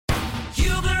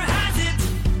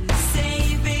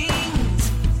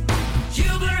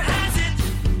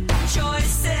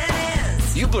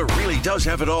does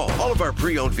have it all. All of our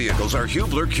pre-owned vehicles are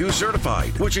Hubler Q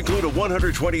certified, which include a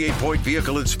 128-point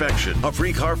vehicle inspection, a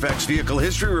free Carfax vehicle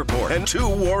history report, and 2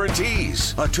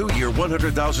 warranties. A 2-year,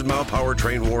 100,000-mile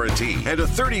powertrain warranty, and a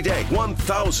 30-day,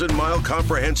 1,000-mile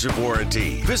comprehensive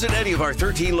warranty. Visit any of our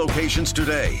 13 locations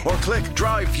today, or click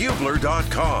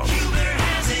drivehubler.com. Hubler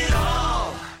has it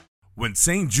all. When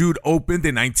St. Jude opened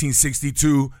in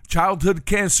 1962, childhood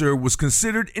cancer was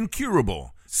considered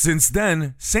incurable. Since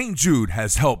then, St. Jude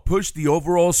has helped push the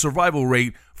overall survival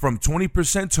rate from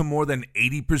 20% to more than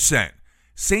 80%.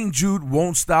 St. Jude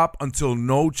won't stop until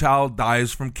no child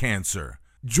dies from cancer.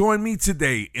 Join me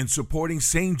today in supporting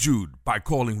St. Jude by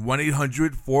calling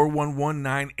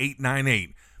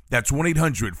 1-800-411-9898. That's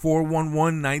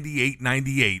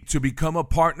 1-800-411-9898 to become a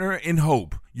partner in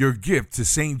hope. Your gift to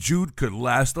St. Jude could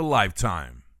last a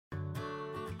lifetime.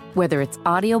 Whether it's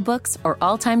audiobooks or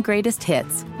all-time greatest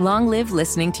hits, long live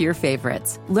listening to your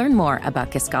favorites. Learn more about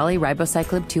Kisqali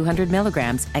Ribociclib 200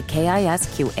 milligrams at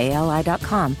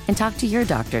KISQALI.com and talk to your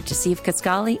doctor to see if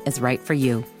Kisqali is right for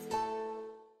you.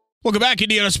 Welcome back,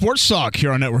 Indiana Sports Talk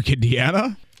here on Network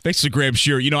Indiana. Thanks to Graham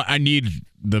Shear. You know, I need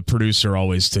the producer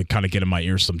always to kind of get in my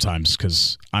ear sometimes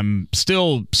because I'm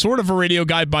still sort of a radio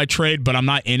guy by trade, but I'm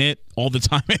not in it all the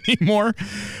time anymore.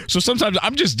 So sometimes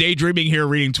I'm just daydreaming here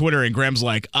reading Twitter, and Graham's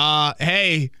like,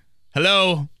 hey,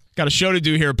 hello, got a show to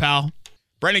do here, pal.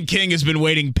 Brendan King has been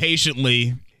waiting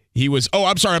patiently.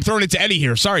 I'm sorry, I'm throwing it to Eddie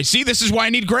here. Sorry, see, this is why I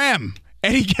need Graham.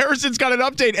 Eddie Garrison's got an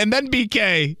update, and then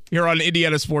BK here on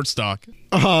Indiana Sports Talk.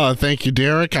 Thank you,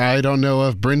 Derek. I don't know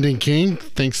if Brendan King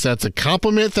thinks that's a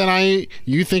compliment that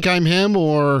you think I'm him,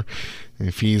 or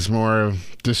if he's more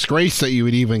disgraced that you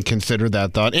would even consider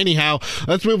that thought. Anyhow,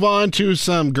 let's move on to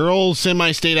some girls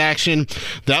semi-state action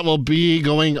that will be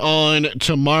going on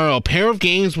tomorrow. A pair of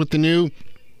games with the new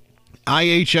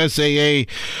IHSAA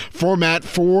format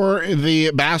for the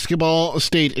basketball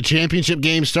state championship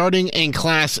game starting in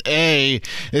Class A.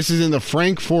 This is in the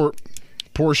Frankfort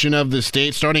portion of the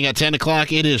state starting at 10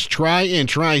 o'clock. It is Tri and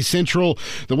Tri Central.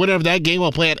 The winner of that game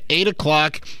will play at 8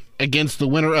 o'clock against the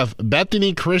winner of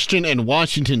Bethany Christian and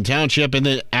Washington Township, and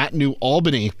then at New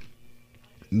Albany.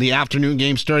 The afternoon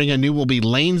game starting at noon will be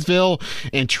Lanesville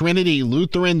and Trinity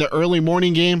Lutheran. The early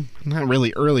morning game, not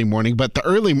really early morning, but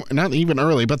not even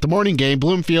early, but the morning game,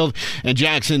 Bloomfield and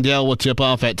Jacksonville will tip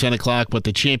off at 10 o'clock with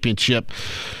the championship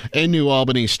in New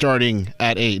Albany starting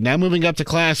at 8. Now moving up to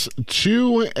Class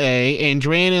 2A,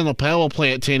 Andrean and LaPel will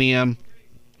play at 10 a.m.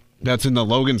 That's in the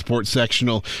Logansport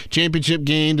sectional. Championship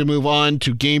game to move on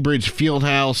to Gamebridge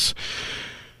Fieldhouse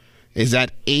is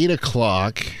at 8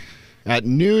 o'clock. At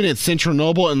noon, it's Central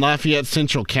Noble and Lafayette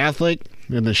Central Catholic.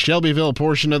 In the Shelbyville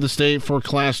portion of the state for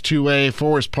Class 2A,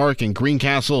 Forest Park and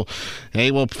Greencastle,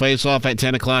 they will face off at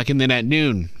 10 o'clock. And then at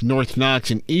noon, North Knox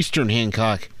and Eastern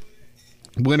Hancock.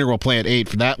 Winner will play at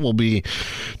 8. That will be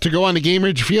to go on to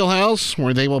Gamebridge Fieldhouse,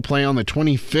 where they will play on the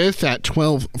 25th at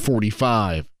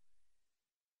 12:45.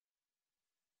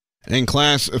 In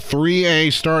Class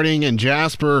 3A, starting in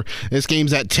Jasper, this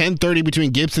game's at 10:30 between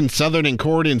Gibson Southern and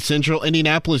Corydon Central.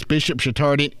 Indianapolis Bishop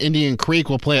Chatard and Indian Creek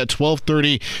will play at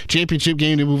 12:30. Championship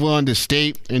game to move on to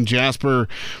state in Jasper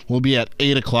will be at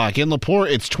 8 o'clock. In LaPorte,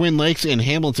 it's Twin Lakes and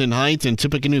Hamilton Heights, and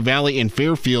Tippecanoe Valley and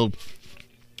Fairfield.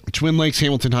 Twin Lakes,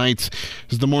 Hamilton Heights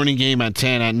is the morning game at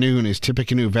 10. At noon is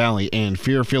Tippecanoe Valley and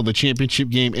Fairfield. The championship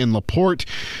game in LaPorte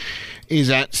is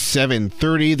at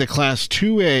 7:30. The Class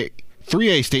 3A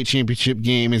state championship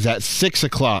game is at 6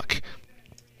 o'clock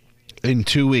in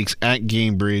 2 weeks at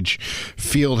Gamebridge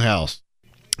Fieldhouse.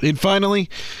 And finally,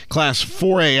 Class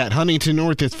 4A at Huntington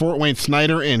North is Fort Wayne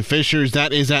Snyder and Fishers.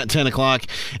 That is at 10 o'clock.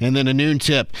 And then a noon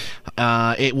tip,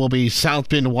 it will be South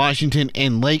Bend, Washington,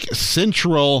 and Lake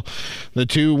Central. The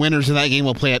two winners of that game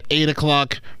will play at 8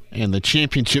 o'clock. And the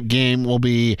championship game will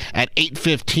be at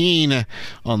 8:15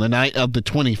 on the night of the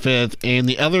 25th. And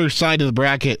the other side of the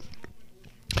bracket,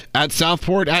 at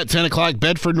Southport at 10 o'clock,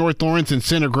 Bedford North Lawrence and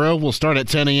Center Grove will start at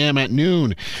 10 a.m. At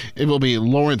noon, it will be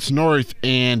Lawrence North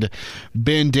and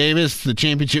Ben Davis. The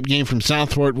championship game from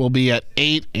Southport will be at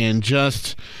 8. And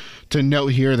just to note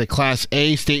here, the Class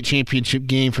A state championship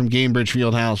game from Gamebridge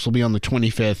Fieldhouse will be on the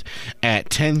 25th at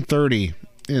 10:30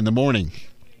 in the morning.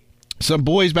 Some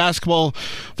boys basketball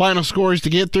final scores to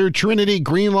get through. Trinity,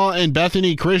 Greenlaw, and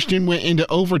Bethany Christian went into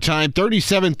overtime.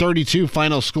 37-32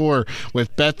 final score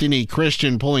with Bethany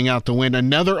Christian pulling out the win.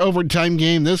 Another overtime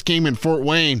game, this game in Fort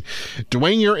Wayne.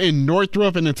 Dwenger in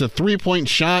Northrop, and it's a three-point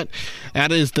shot.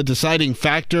 That is the deciding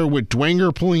factor with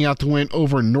Dwenger pulling out the win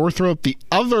over Northrop. The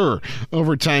other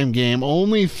overtime game,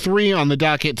 only 3 on the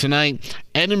docket tonight.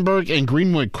 Edinburgh and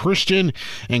Greenwood Christian,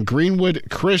 and Greenwood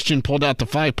Christian pulled out the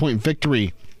 5-point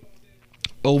victory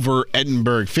over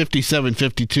Edinburgh.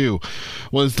 57-52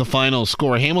 was the final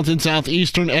score. Hamilton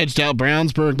Southeastern edged out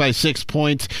Brownsburg by 6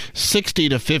 points,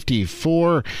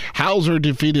 60-54. Hauser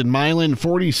defeated Milan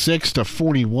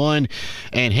 46-41,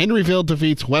 and Henryville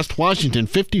defeats West Washington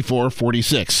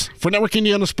 54-46. For Network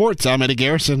Indiana Sports, I'm Eddie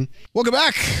Garrison. Welcome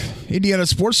back. Indiana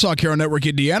Sports Talk here on Network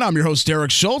Indiana. I'm your host,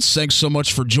 Derek Schultz. Thanks so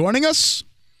much for joining us.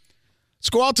 Let's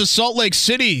go out to Salt Lake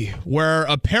City, where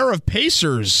a pair of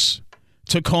Pacers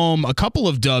took home a couple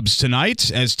of dubs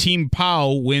tonight as Team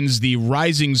Pau wins the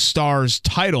Rising Stars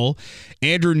title.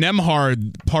 Andrew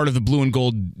Nembhard, part of the blue and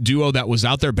gold duo that was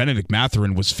out there. Benedict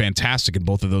Mathurin was fantastic in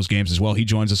both of those games as well. He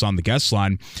joins us on the guest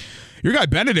line. Your guy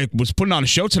Benedict was putting on a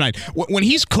show tonight. When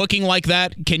he's cooking like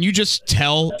that, can you just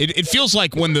tell? It feels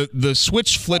like when the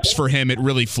switch flips for him, it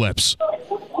really flips.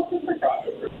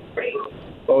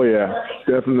 Oh, yeah,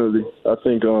 definitely. I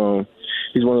think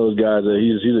he's one of those guys that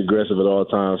he's aggressive at all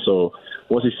times. So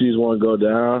once he sees one go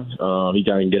down, he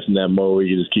kind of gets in that mode where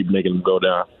you just keep making him go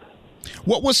down.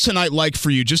 What was tonight like for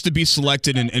you, just to be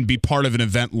selected and be part of an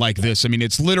event like this? I mean,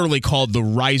 it's literally called the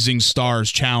Rising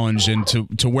Stars Challenge, and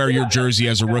to wear your jersey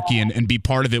as a rookie and be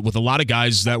part of it with a lot of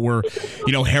guys that were,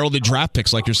 heralded draft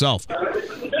picks like yourself.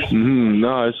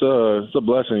 No, it's a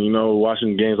blessing.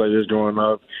 Watching games like this growing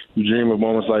up, you dream of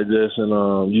moments like this,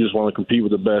 and you just want to compete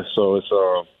with the best. So it's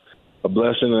a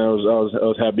blessing, and I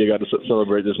was happy I got to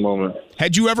celebrate this moment.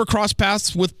 Had you ever crossed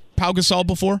paths with Pau Gasol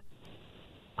before?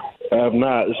 I have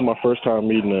not. This is my first time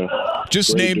meeting him.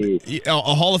 Just named a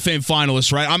Hall of Fame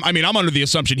finalist, right? I'm under the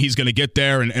assumption he's going to get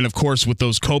there, and of course with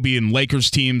those Kobe and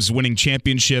Lakers teams winning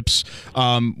championships,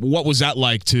 what was that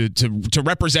like to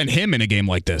represent him in a game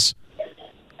like this?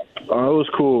 It was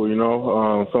cool,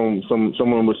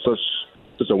 someone with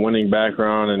such a winning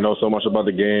background and know so much about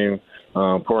the game,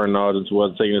 pouring knowledge into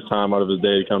us, taking his time out of his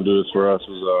day to come do this for us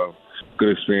was a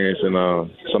good experience and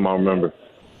something I'll remember.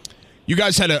 You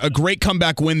guys had a great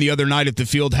comeback win the other night at the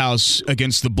Fieldhouse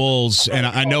against the Bulls, and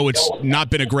I know it's not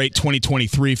been a great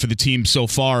 2023 for the team so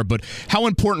far, but how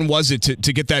important was it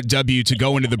to get that W, to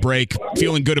go into the break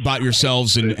feeling good about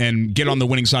yourselves and get on the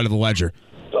winning side of the ledger?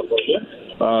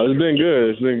 It's been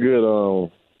good. It's been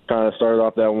good. Kind of started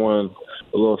off that one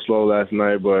a little slow last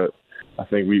night, but I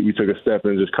think we took a step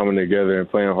in just coming together and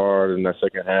playing hard in that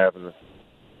second half. And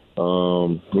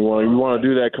we want to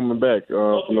do that coming back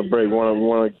from the break. We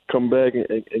want to come back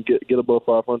and get above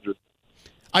 500.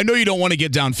 I know you don't want to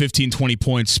get down 15, 20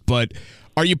 points, but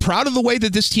are you proud of the way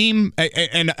that this team,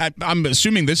 and I'm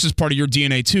assuming this is part of your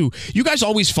DNA too, you guys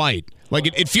always fight. Like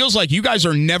it feels like you guys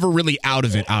are never really out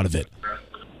of it.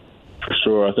 For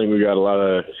sure. I think we got a lot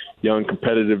of young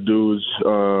competitive dudes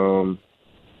and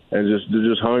they're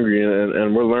just hungry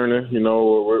and we're learning.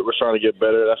 We're trying to get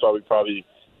better. That's why we probably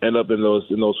end up in those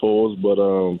holes, but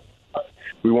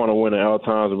we want to win at all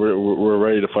times. We're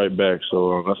ready to fight back.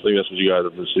 So I think that's what you guys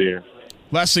have been seeing.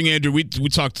 Last thing, Andrew, we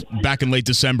talked back in late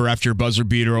December after your buzzer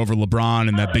beater over LeBron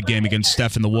and that big game against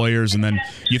Steph and the Warriors, and then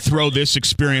you throw this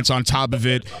experience on top of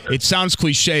it. It sounds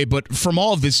cliche, but from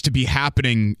all of this to be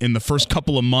happening in the first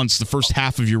couple of months, the first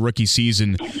half of your rookie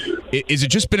season, has it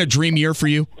just been a dream year for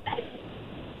you?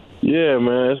 Yeah,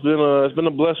 man, it's been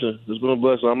a blessing. It's been a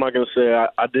blessing. I'm not gonna say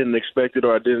I didn't expect it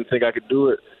or I didn't think I could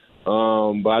do it,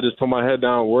 but I just put my head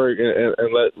down, work, and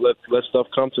let stuff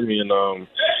come to me. And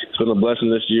it's been a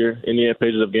blessing this year. Indiana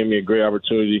Pacers have given me a great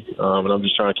opportunity, and I'm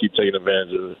just trying to keep taking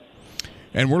advantage of it.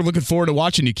 And we're looking forward to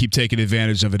watching you keep taking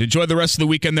advantage of it. Enjoy the rest of the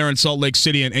weekend there in Salt Lake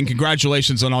City, and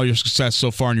congratulations on all your success so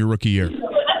far in your rookie year.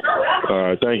 All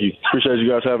right, thank you. Appreciate you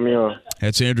guys having me on.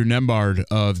 That's Andrew Nembhard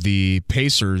of the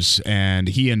Pacers, and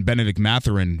he and Benedict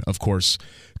Mathurin, of course,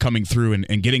 coming through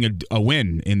and getting a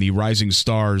win in the Rising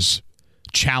Stars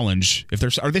Challenge.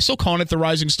 Are they still calling it the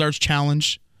Rising Stars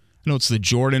Challenge? I know it's the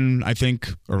Jordan, I think,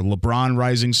 or LeBron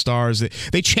Rising Stars.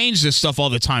 They change this stuff all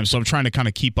the time, so I'm trying to kind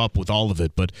of keep up with all of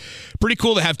it. But pretty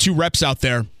cool to have two reps out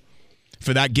there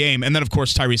for that game. And then, of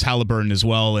course, Tyrese Halliburton as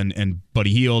well and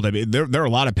Buddy Hield. I mean, there are a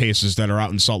lot of Pacers that are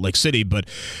out in Salt Lake City, but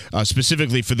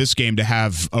specifically for this game to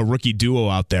have a rookie duo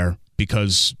out there,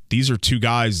 because these are two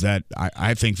guys that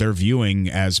I think they're viewing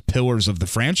as pillars of the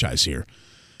franchise here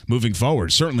moving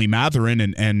forward. Certainly Mathurin,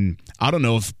 and I don't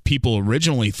know if people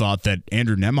originally thought that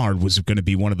Andrew Nembhard was going to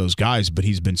be one of those guys, but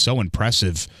he's been so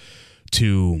impressive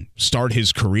to start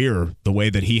his career the way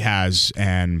that he has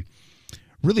and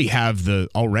really have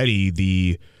already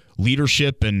the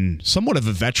leadership and somewhat of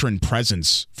a veteran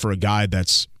presence for a guy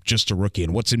that's just a rookie.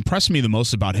 And what's impressed me the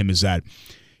most about him is that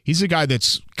he's a guy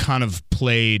that's kind of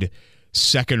played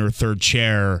second or third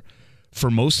chair for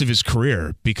most of his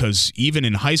career, because even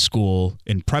in high school,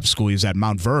 in prep school, he was at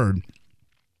Mount Verde.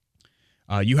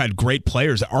 You had great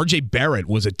players. R.J. Barrett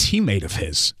was a teammate of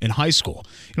his in high school.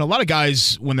 A lot of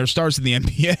guys, when they're stars in the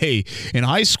NBA in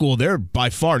high school, they're by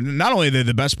far, not only are they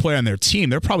the best player on their team,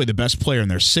 they're probably the best player in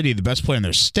their city, the best player in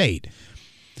their state.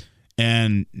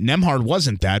 And Nembhard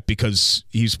wasn't that because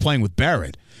he's playing with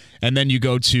Barrett. And then you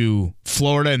go to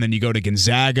Florida, and then you go to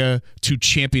Gonzaga, 2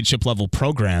 championship-level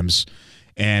programs,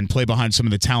 and play behind some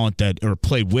of the talent or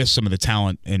played with some of the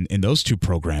talent in those 2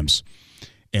 programs.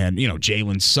 And,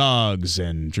 Jalen Suggs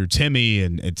and Drew Timme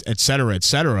and et cetera, et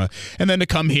cetera. And then to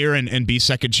come here and be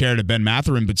second chair to Ben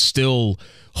Mathurin, but still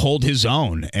hold his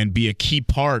own and be a key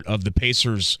part of the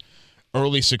Pacers'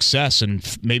 early success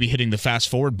and maybe hitting the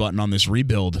fast-forward button on this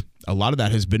rebuild. A lot of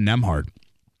that has been Nembhard.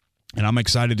 And I'm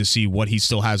excited to see what he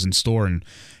still has in store and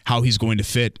how he's going to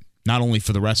fit not only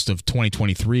for the rest of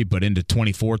 2023, but into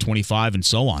 24, 25, and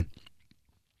so on.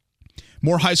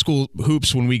 More high school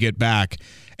hoops when we get back.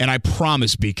 And I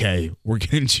promise, BK, we're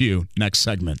getting to you next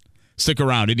segment. Stick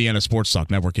around. Indiana Sports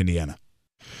Talk, Network Indiana.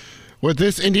 With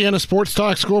this Indiana Sports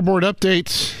Talk scoreboard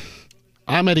update,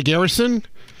 I'm Eddie Garrison.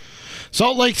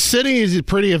 Salt Lake City is a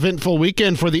pretty eventful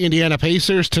weekend for the Indiana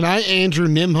Pacers. Tonight, Andrew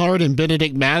Nembhard and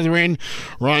Benedict Mathurin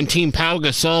were on Team Pau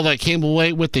Gasol that came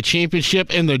away with the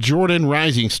championship in the Jordan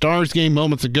Rising Stars game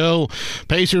moments ago.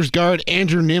 Pacers guard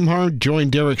Andrew Nembhard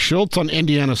joined Derek Schultz on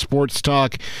Indiana Sports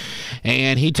Talk,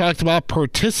 and he talked about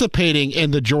participating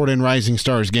in the Jordan Rising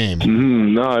Stars game.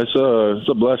 No, it's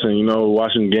a blessing.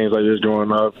 Watching games like this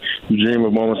growing up, you dream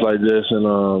of moments like this,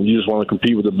 and you just want to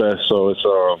compete with the best. So it's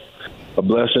a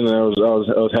blessing, and I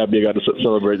was happy I got to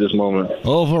celebrate this moment.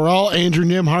 Overall, Andrew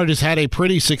Nembhard has had a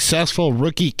pretty successful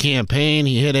rookie campaign.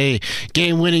 He hit a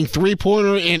game-winning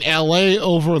three-pointer in L.A.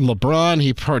 over LeBron.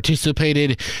 He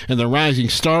participated in the Rising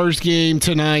Stars game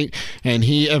tonight, and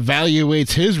he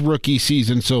evaluates his rookie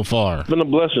season so far. It's been a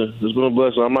blessing.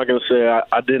 I'm not going to say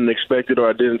I didn't expect it or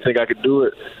I didn't think I could do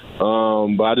it.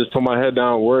 But I just put my head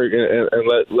down, work, and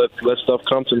let stuff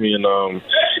come to me. And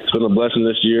it's been a blessing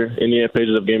this year. Indiana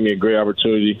Pacers have given me a great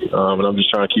opportunity, and I'm just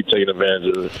trying to keep taking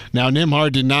advantage of it. Now,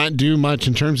 Nembhard did not do much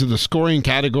in terms of the scoring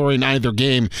category in either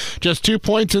game. Just 2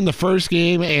 points in the first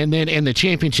game, and then in the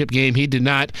championship game, he did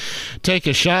not take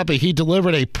a shot, but he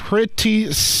delivered a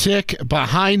pretty sick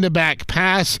behind-the-back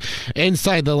pass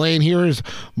inside the lane. Here is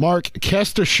Mark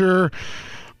Kestisher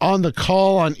on the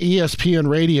call on ESPN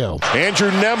Radio.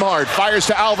 Andrew Nembhard fires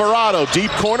to Alvarado.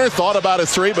 Deep corner, thought about a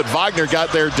 3, but Wagner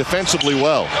got there defensively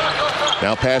well.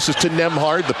 Now passes to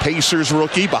Nembhard, the Pacers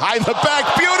rookie. Behind the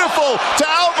back, beautiful to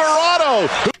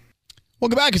Alvarado.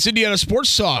 Welcome back. It's Indiana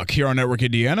Sports Talk here on Network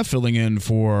Indiana, filling in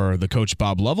for the coach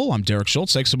Bob Lovell. I'm Derek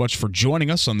Schultz. Thanks so much for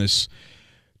joining us on this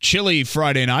chilly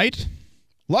Friday night.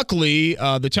 Luckily,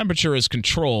 the temperature is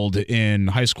controlled in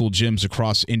high school gyms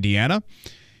across Indiana,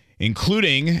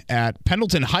 including at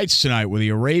Pendleton Heights tonight, where the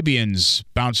Arabians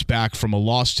bounced back from a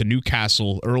loss to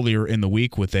Newcastle earlier in the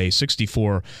week with a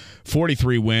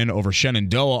 64-43 win over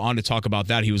Shenandoah. On to talk about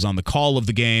that, he was on the call of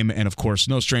the game, and of course,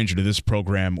 no stranger to this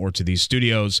program or to these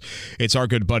studios. It's our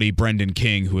good buddy Brendan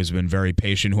King, who has been very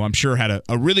patient, who I'm sure had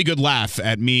a really good laugh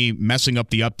at me messing up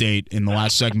the update in the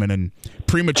last segment and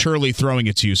prematurely throwing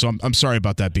it to you. So I'm sorry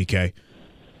about that, BK.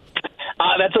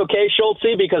 That's okay,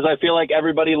 Schultze, because I feel like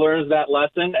everybody learns that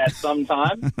lesson at some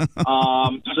time.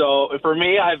 So for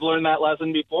me, I've learned that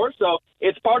lesson before, so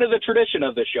it's part of the tradition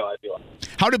of the show, I feel like.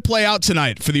 How did it play out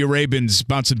tonight for the Arabians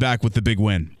bouncing back with the big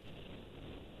win?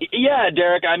 Yeah,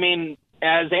 Derek, I mean,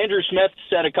 as Andrew Smith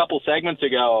said a couple segments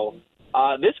ago,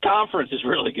 this conference is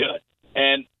really good.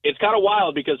 And it's kind of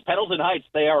wild because Pendleton Heights,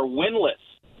 they are winless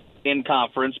in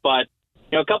conference, but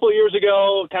a couple of years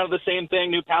ago, kind of the same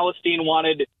thing. New Palestine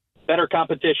wanted better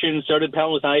competition, so did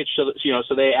Pendleton Heights,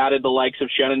 so they added the likes of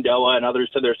Shenandoah and others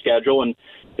to their schedule. And,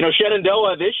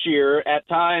 Shenandoah this year, at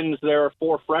times, there are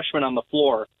 4 freshmen on the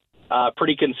floor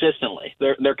pretty consistently.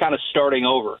 They're kind of starting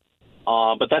over.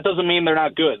 But that doesn't mean they're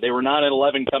not good. They were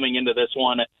 9-11 coming into this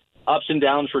one. Ups and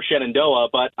downs for Shenandoah.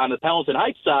 But on the Pendleton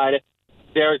Heights side,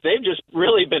 they've just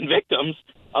really been victims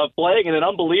of playing in an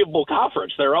unbelievable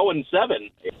conference. They're 0-7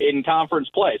 in conference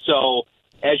play. So,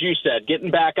 as you said, getting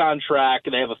back on track.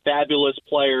 They have a fabulous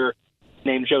player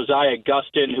named Josiah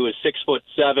Gustin, who is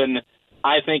 6'7".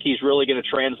 I think he's really going to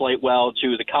translate well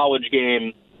to the college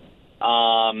game.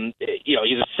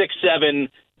 He's a 6'7",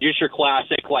 just your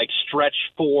classic, stretch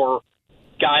 4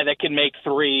 guy that can make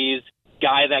threes,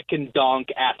 guy that can dunk,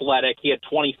 athletic. He had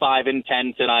 25 and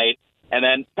 10 tonight. And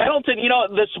then Pendleton,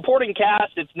 the supporting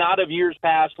cast, it's not of years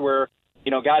past where,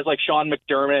 guys like Sean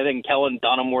McDermott and Kellen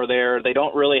Dunham were there. They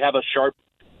don't really have a sharp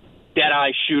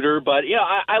dead-eye shooter, but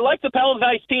I like the Pendleton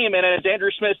Heights team, and as Andrew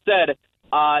Smith said,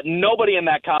 nobody in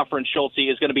that conference, Schulte,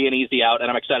 is going to be an easy out, and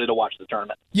I'm excited to watch the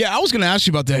tournament. Yeah, I was going to ask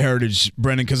you about the Heritage,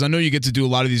 Brendan, because I know you get to do a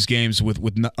lot of these games with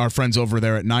our friends over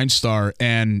there at 9-Star,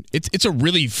 and it's a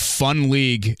really fun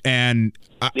league, and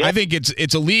I think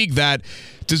it's a league that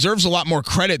deserves a lot more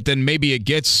credit than maybe it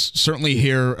gets, certainly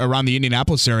here around the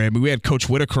Indianapolis area. I mean, we had Coach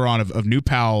Whitaker on of New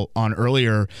Pal on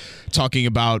earlier talking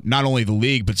about not only the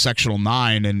league, but Sectional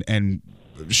 9 and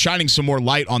shining some more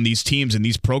light on these teams and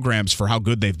these programs for how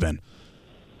good they've been.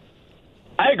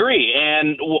 I agree,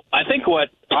 and I think what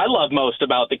I love most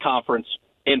about the conference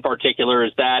in particular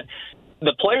is that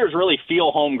the players really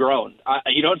feel homegrown.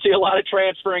 You don't see a lot of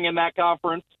transferring in that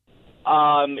conference.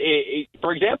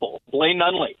 For example, Blaine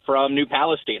Nunley from New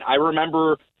Palestine. I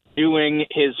remember doing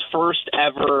his first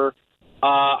ever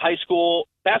high school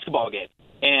basketball game,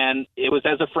 and it was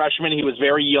as a freshman. He was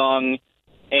very young,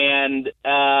 and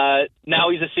now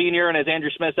he's a senior, and as Andrew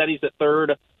Smith said, he's the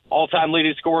third all-time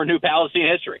leading scorer in New Palestine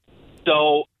history.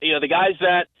 So, the guys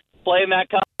that play in that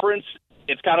conference,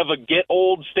 it's kind of a get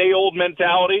old, stay old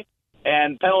mentality.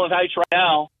 And Pendleton Heights right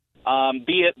now,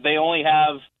 be it they only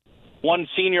have one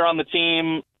senior on the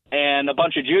team and a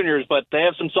bunch of juniors, but they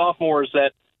have some sophomores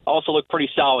that also look pretty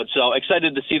solid. So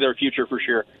excited to see their future for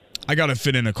sure. I got to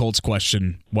fit in a Colts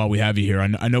question while we have you here.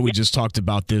 I know we just talked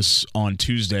about this on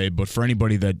Tuesday, but for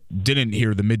anybody that didn't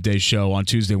hear the midday show on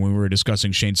Tuesday when we were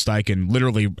discussing Shane Steichen,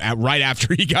 literally right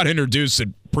after he got introduced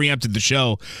and preempted the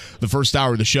show, the first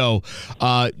hour of the show.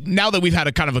 Now that we've had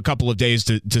a couple of days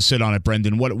to sit on it,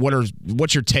 Brendan,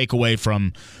 what's your takeaway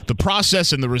from the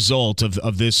process and the result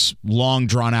of this long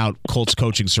drawn out Colts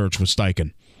coaching search with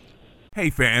Steichen?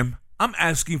 Hey fam, I'm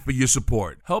asking for your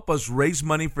support. Help us raise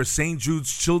money for St.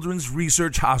 Jude's Children's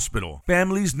Research Hospital.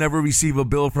 Families never receive a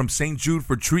bill from St. Jude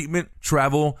for treatment,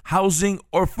 travel, housing,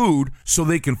 or food, so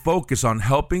they can focus on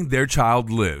helping their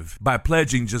child live. By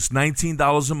pledging just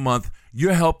 $19 a month,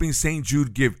 you're helping St.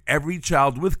 Jude give every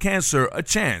child with cancer a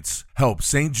chance. Help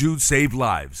St. Jude save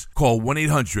lives. Call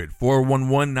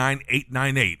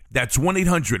 1-800-411-9898. That's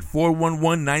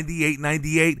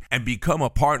 1-800-411-9898 and become a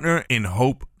partner in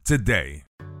hope today.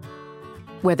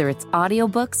 Whether it's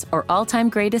audiobooks or all-time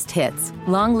greatest hits,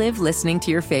 long live listening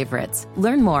to your favorites.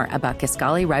 Learn more about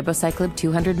Kisqali Ribociclib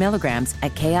 200 milligrams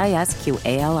at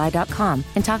KISQALI.com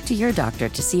and talk to your doctor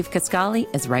to see if Kisqali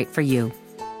is right for you.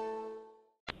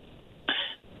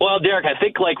 Well, Derek, I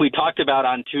think like we talked about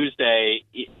on Tuesday,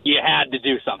 you had to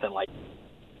do something like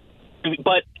that.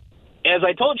 But as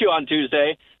I told you on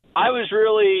Tuesday, I was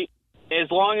really, as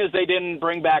long as they didn't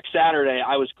bring back Saturday,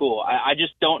 I was cool. I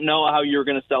just don't know how you're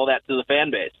going to sell that to the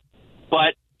fan base.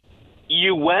 But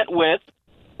you went with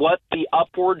what the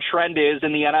upward trend is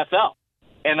in the NFL,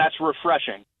 and that's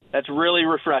refreshing. That's really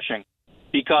refreshing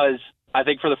because I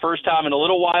think for the first time in a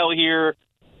little while here,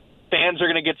 fans are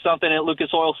going to get something at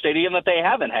Lucas Oil Stadium that they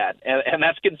haven't had, and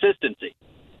that's consistency.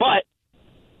 But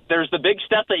there's the big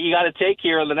step that you got to take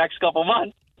here in the next couple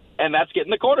months, and that's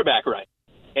getting the quarterback right.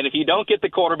 And if you don't get the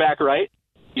quarterback right,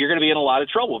 you're going to be in a lot of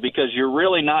trouble because you're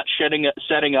really not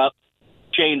setting up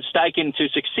Shane Steichen to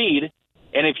succeed.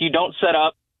 And if you don't set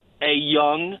up a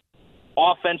young,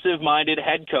 offensive-minded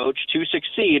head coach to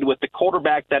succeed with the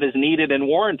quarterback that is needed and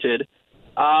warranted,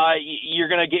 you're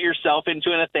going to get yourself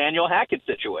into a Nathaniel Hackett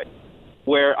situation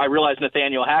where I realize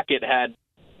Nathaniel Hackett had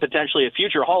potentially a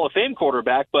future Hall of Fame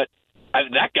quarterback, but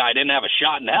that guy didn't have a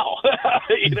shot in hell,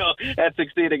 at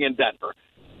succeeding in Denver.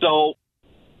 So,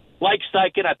 like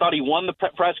Steichen, I thought he won the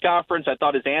press conference. I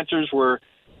thought his answers were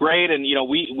great, and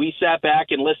we sat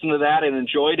back and listened to that and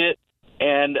enjoyed it,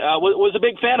 and was a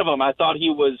big fan of him. I thought he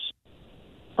was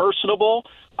personable.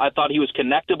 I thought he was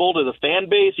connectable to the fan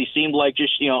base. He seemed like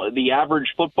just the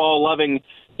average football-loving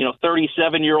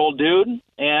 37-year-old dude,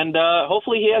 and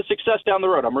hopefully he has success down the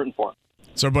road. I'm rooting for him.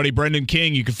 It's our buddy Brendan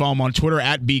King. You can follow him on Twitter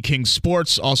at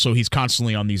BKingSports. Also, he's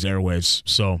constantly on these airwaves,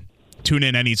 so tune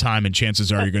in anytime, and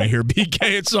chances are you're going to hear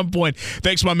BK at some point.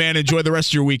 Thanks, my man. Enjoy the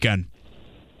rest of your weekend.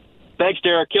 Thanks,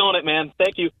 Derek. Killing it, man.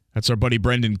 Thank you. That's our buddy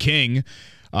Brendan King.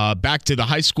 Back to the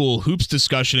high school hoops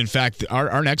discussion. In fact,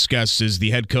 our next guest is the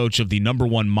head coach of the number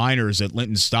one Miners at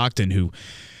Linton Stockton, who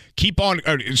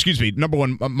number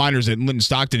one Miners at Linton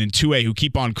Stockton in 2A, who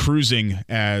keep on cruising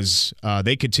as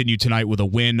they continue tonight with a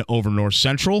win over North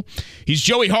Central. He's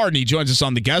Joey Harden. He joins us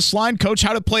on the guest line. Coach,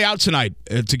 how did it play out tonight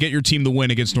to get your team the win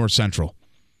against North Central?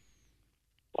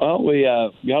 Well, we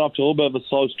got off to a little bit of a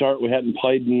slow start. We hadn't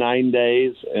played in 9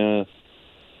 days, and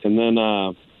then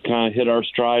kind of hit our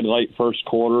stride late first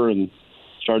quarter and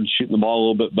started shooting the ball a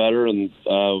little bit better, and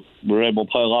we were able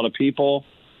to play a lot of people.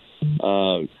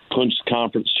 Clinched the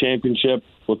conference championship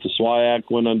with the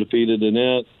SWIAC, went undefeated in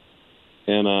it,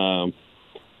 and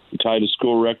We tied a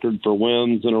school record for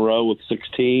wins in a row with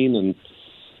 16 and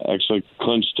actually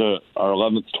clinched our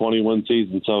 11th 20-win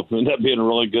season. So it ended up being a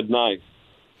really good night.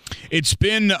 It's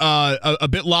been a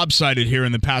bit lopsided here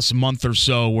in the past month or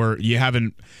so where you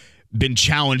haven't been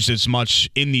challenged as much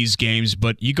in these games,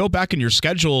 but you go back in your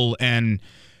schedule and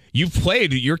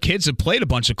your kids have played a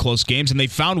bunch of close games, and they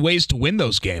found ways to win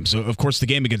those games. Of course, the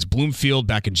game against Bloomfield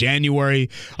back in January,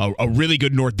 a really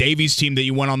good North Davies team that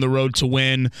you went on the road to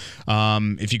win.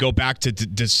 If you go back to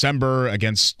December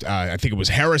against, I think it was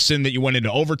Harrison that you went into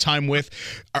overtime with.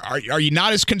 Are you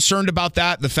not as concerned about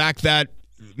that, the fact that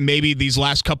maybe these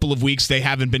last couple of weeks they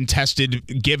haven't been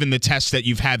tested, given the tests that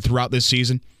you've had throughout this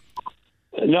season?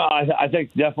 No, I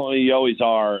think definitely you always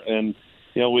are. And,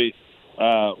 we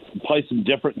play some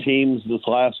different teams this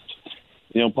last,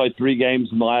 played 3 games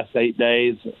in the last 8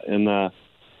 days, and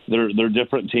they're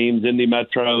different teams. Indy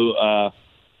Metro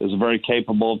is a very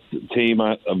capable team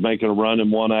of making a run in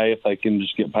 1A if they can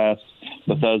just get past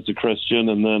Bethesda Christian,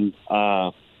 and then,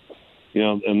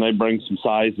 and they bring some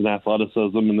size and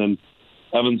athleticism. And then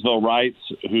Evansville Wrights,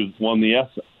 who's won the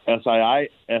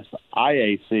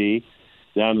SIAC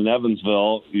down in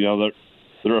Evansville,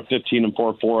 they're a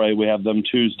 15-4 4A. We have them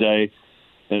Tuesday,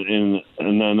 and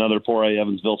then another 4A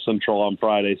Evansville Central on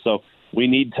Friday. So we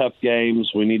need tough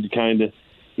games. We need to kind of,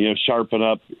 sharpen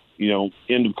up,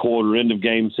 end of quarter, end of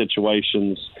game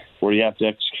situations where you have to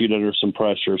execute under some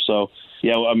pressure. So,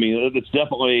 it's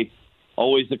definitely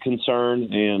always a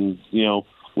concern, and,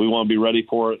 we want to be ready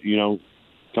for it,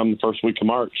 come the first week of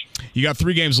March. You got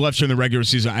 3 games left during the regular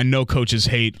season. I know coaches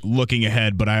hate looking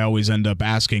ahead, but I always end up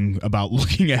asking about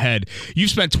looking ahead. You've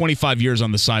spent 25 years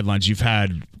on the sidelines. You've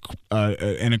had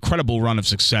an incredible run of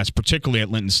success, particularly at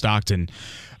Linton Stockton.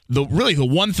 The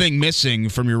one thing missing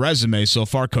from your resume so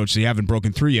far, Coach, that you haven't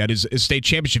broken through yet is state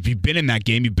championship. You've been in that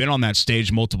game. You've been on that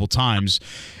stage multiple times.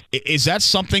 Is that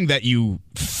something that you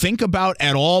think about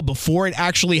at all before it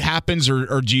actually happens,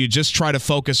 or do you just try to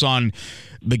focus on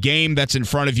the game that's in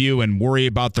front of you and worry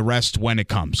about the rest when it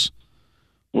comes?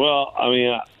 Well,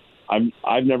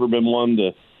 I've never been one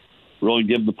to really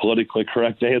give the politically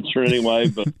correct answer anyway,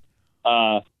 but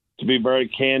to be very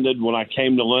candid, when I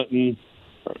came to Linton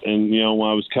and, when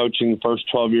I was coaching the first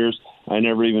 12 years, I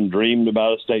never even dreamed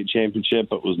about a state championship.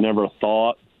 It was never a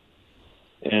thought.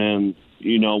 And,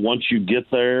 once you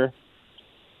get there,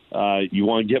 you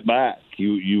want to get back.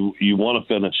 You want to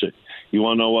finish it. You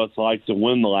want to know what it's like to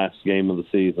win the last game of the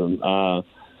season.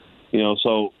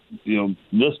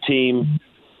 This team,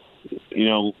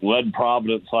 led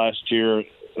Providence last year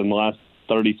in the last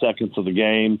 30 seconds of the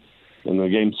game, and the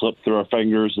game slipped through our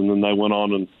fingers, and then they went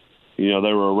on and,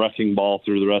 they were a wrecking ball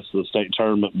through the rest of the state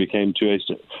tournament, became 2A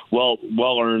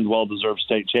well-earned, well-deserved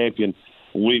state champion.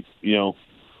 We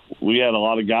had a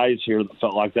lot of guys here that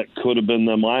felt like that could have been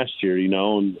them last year,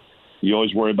 and you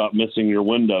always worry about missing your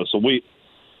window. So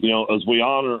as we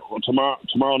honor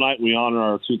tomorrow night, we honor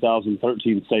our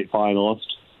 2013 state finalist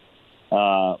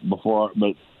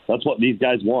but that's what these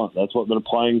guys want. That's what they're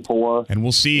playing for. And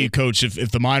we'll see, Coach,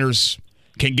 if the Miners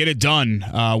can get it done.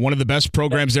 One of the best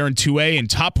programs there in 2A and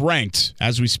top ranked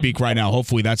as we speak right now.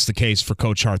 Hopefully that's the case for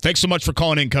Coach Hart. Thanks so much for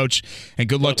calling in, Coach, and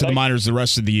good luck to the Miners the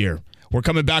rest of the year. We're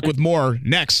coming back with more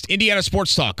next. Indiana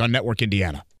Sports Talk on Network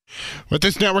Indiana. With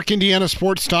this Network Indiana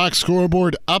Sports Talk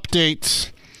scoreboard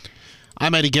update,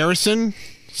 I'm Eddie Garrison.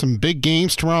 Some big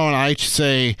games tomorrow on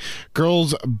IHSA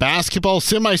girls basketball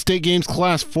semi-state games.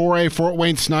 Class 4A, Fort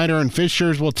Wayne Snyder and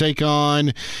Fishers will take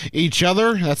on each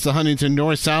other. That's the Huntington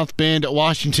North, South Bend,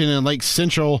 Washington, and Lake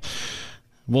Central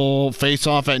will face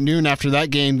off at noon. After that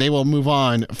game, they will move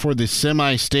on for the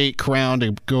semi-state crown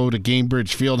to go to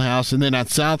Gamebridge Fieldhouse. And then at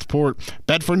Southport,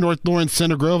 Bedford North Lawrence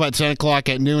Center Grove at 10 o'clock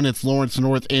at noon. It's Lawrence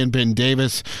North and Ben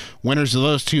Davis. Winners of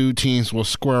those two teams will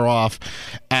square off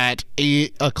at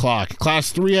 8 o'clock.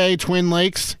 Class 3A, Twin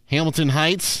Lakes, Hamilton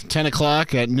Heights, 10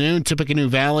 o'clock at noon. Tippecanoe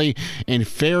Valley and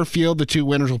Fairfield. The two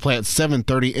winners will play at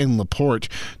 7:30 in LaPorte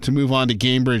to move on to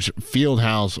Gamebridge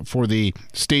Fieldhouse for the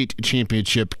state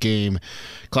championship game.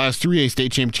 Class 3A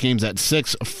state championship games at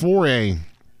 6. 4A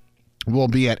will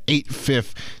be at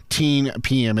 8:15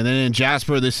 p.m. And then in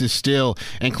Jasper, this is still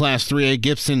in Class 3A,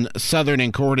 Gibson, Southern,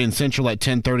 and Corydon Central at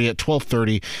 10:30. At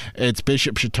 12:30, it's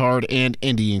Bishop Chatard and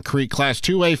Indian Creek. Class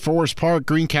 2A, Forest Park,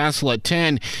 Greencastle at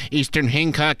 10. Eastern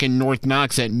Hancock and North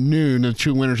Knox at noon. The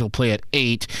two winners will play at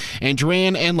 8. And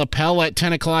Duran and LaPel at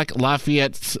 10 o'clock.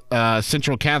 Lafayette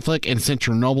Central Catholic and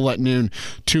Central Noble at noon.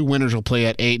 Two winners will play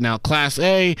at 8. Now, Class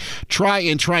A, Tri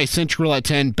and Tri Central at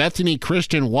 10. Bethany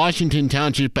Christian, Washington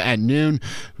Township at noon.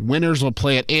 Winners will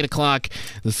play at 8 8 o'clock.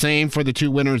 The same for the 2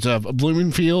 winners of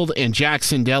Bloomfield and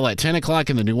Jacksonville at 10 o'clock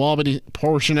in the New Albany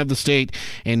portion of the state,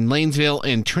 and Lanesville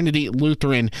and Trinity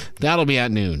Lutheran. That'll be at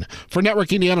noon. For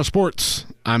Network Indiana Sports,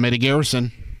 I'm Eddie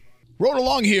Garrison. Rolling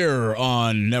along here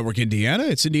on Network Indiana,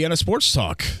 it's Indiana Sports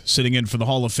Talk. Sitting in for the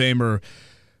Hall of Famer,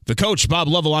 the coach, Bob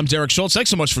Lovell. I'm Derek Schultz. Thanks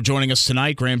so much for joining us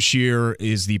tonight. Graham Shear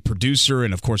is the producer,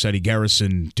 and, of course, Eddie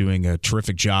Garrison doing a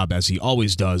terrific job, as he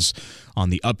always does,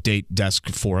 on the update desk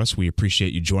for us. We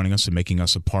appreciate you joining us and making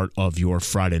us a part of your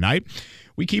Friday night.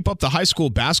 We keep up the high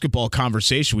school basketball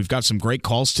conversation. We've got some great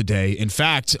calls today. In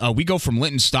fact, we go from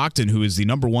Linton Stockton, who is the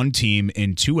number 1 team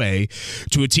in 2A,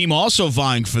 to a team also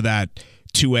vying for that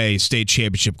 2A state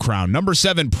championship crown. Number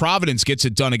 7, Providence gets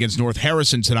it done against North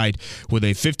Harrison tonight with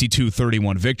a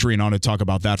 52-31 victory. And on to talk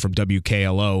about that from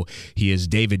WKLO, he is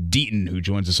David Deaton, who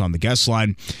joins us on the guest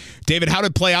line. David, how did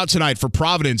it play out tonight for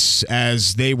Providence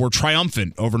as they were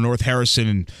triumphant over North Harrison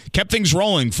and kept things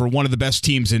rolling for one of the best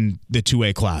teams in the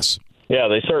 2A class? Yeah,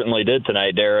 they certainly did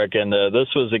tonight, Derek. And this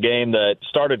was a game that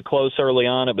started close early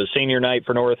on. It was senior night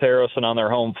for North Harrison on their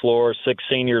home floor. 6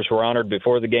 seniors were honored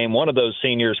before the game. One of those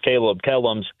seniors, Caleb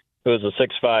Kellums, who is a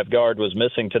 6'5" guard, was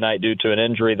missing tonight due to an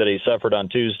injury that he suffered on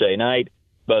Tuesday night.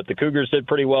 But the Cougars did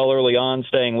pretty well early on,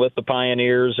 staying with the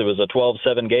Pioneers. It was a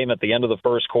 12-7 game at the end of the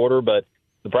first quarter, but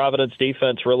the Providence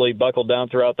defense really buckled down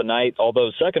throughout the night, although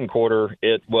second quarter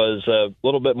it was a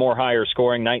little bit more higher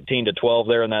scoring, 19-12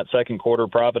 there in that second quarter.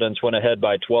 Providence went ahead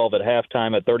by 12 at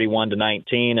halftime at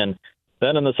 31-19, and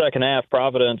then in the second half,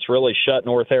 Providence really shut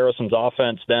North Harrison's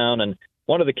offense down, and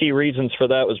one of the key reasons for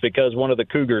that was because one of the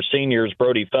Cougars seniors,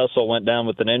 Brody Fessel, went down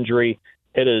with an injury,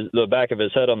 hit the back of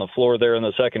his head on the floor there in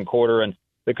the second quarter, and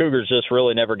the Cougars just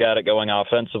really never got it going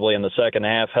offensively in the second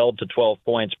half, held to 12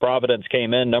 points. Providence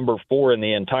came in number 4 in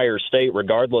the entire state,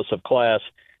 regardless of class,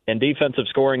 in defensive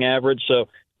scoring average. So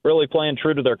really playing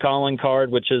true to their calling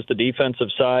card, which is the defensive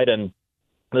side. And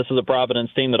this is a Providence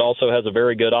team that also has a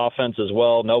very good offense as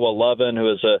well. Noah Lovin,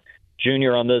 who is a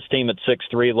junior on this team at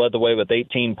 6'3", led the way with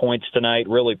 18 points tonight,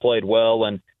 really played well.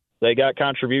 And they got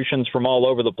contributions from all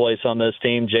over the place on this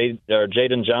team.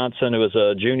 Jaden Johnson, who is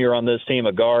a junior on this team,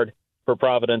 a guard for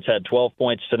Providence, had 12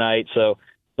 points tonight. So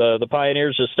the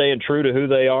Pioneers just staying true to who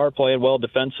they are, playing well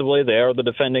defensively. They are the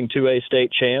defending 2A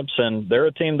state champs, and they're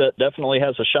a team that definitely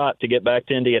has a shot to get back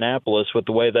to Indianapolis with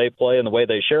the way they play and the way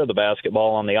they share the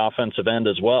basketball on the offensive end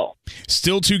as well.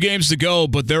 Still 2 games to go,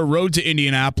 but their road to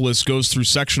Indianapolis goes through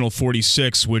Sectional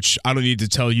 46, which I don't need to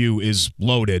tell you is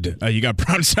loaded. You got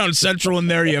Brownstown Central in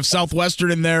there. You have Southwestern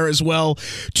in there as well.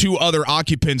 2 other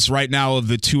occupants right now of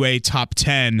the 2A top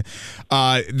 10.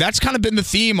 That's kind of been the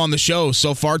theme on the show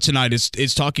so far tonight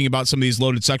is talking about some of these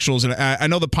loaded sectionals. And I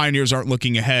know the Pioneers aren't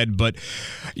looking ahead, but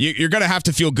you're going to have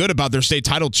to feel good about their state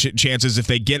title chances if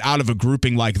they get out of a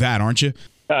grouping like that, aren't you?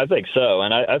 I think so,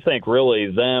 and I think really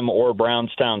them or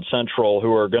Brownstown Central,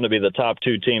 who are going to be the top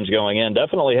 2 teams going in,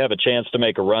 definitely have a chance to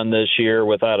make a run this year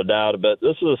without a doubt. But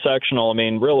this is a sectional. I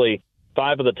mean, really,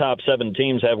 5 of the top 7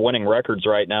 teams have winning records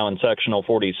right now in Sectional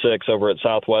 46 over at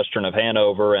Southwestern of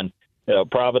Hanover, and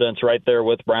Providence right there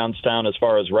with Brownstown as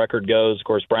far as record goes. Of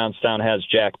course, Brownstown has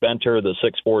Jack Benter, the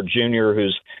 6'4" junior,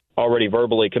 who's already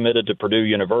verbally committed to Purdue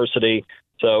University.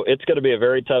 So it's going to be a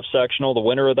very tough sectional. The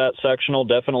winner of that sectional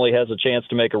definitely has a chance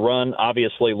to make a run.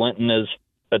 Obviously, Linton is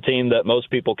a team that most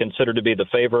people consider to be the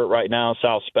favorite right now.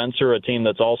 South Spencer, a team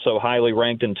that's also highly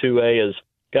ranked in 2A, has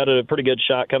got a pretty good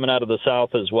shot coming out of the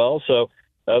South as well. So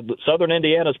Southern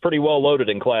Indiana is pretty well loaded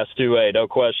in Class 2A, no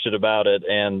question about it.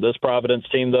 And this Providence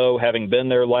team, though, having been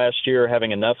there last year,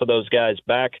 having enough of those guys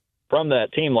back from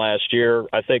that team last year,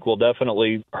 I think will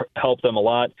definitely help them a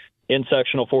lot in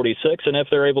Sectional 46. And if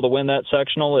they're able to win that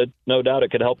sectional, no doubt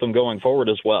it could help them going forward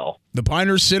as well. The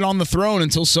Pioneers sit on the throne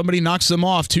until somebody knocks them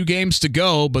off. 2 games to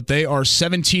go, but they are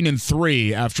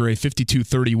 17-3 after a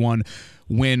 52-31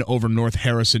 win over North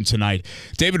Harrison tonight.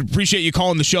 David, appreciate you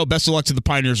calling the show. Best of luck to the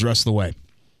Pioneers the rest of the way.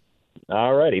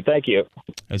 All righty. Thank you.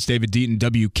 That's David Deaton,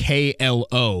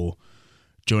 WKLO,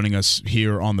 joining us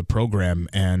here on the program.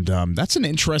 And that's an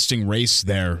interesting race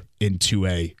there in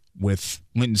 2A with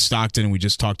Linton Stockton. We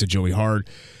just talked to Joey Hard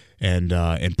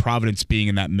and Providence being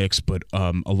in that mix. But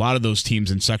a lot of those teams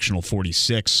in Sectional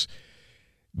 46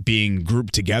 being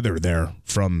grouped together there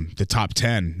from the top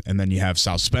 10. And then you have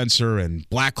South Spencer and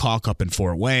Blackhawk up in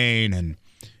Fort Wayne and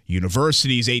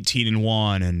University's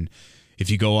 18-1. And if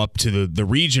you go up to the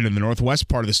region in the northwest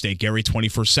part of the state, Gary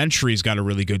 21st Century's got a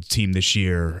really good team this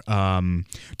year.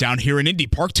 Down here in Indy,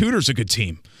 Park Tudor's a good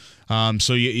team.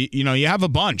 So you have a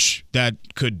bunch that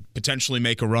could potentially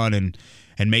make a run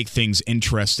and make things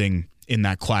interesting in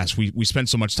that class. We spend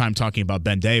so much time talking about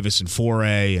Ben Davis and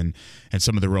 4A and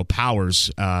some of the real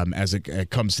powers as it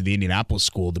comes to the Indianapolis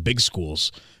school, the big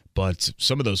schools. But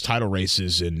some of those title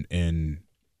races in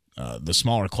the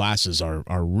smaller classes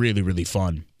are really, really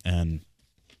fun. And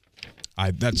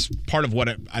that's part of what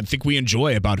I think we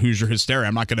enjoy about Hoosier Hysteria.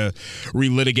 I'm not going to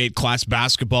relitigate class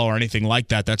basketball or anything like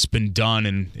that. That's been done,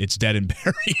 and it's dead and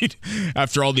buried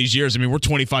after all these years. I mean, we're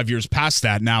 25 years past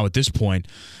that now at this point.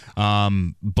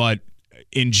 But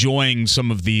enjoying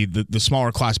some of the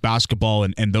smaller class basketball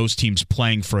and those teams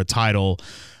playing for a title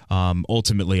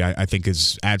ultimately, I think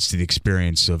adds to the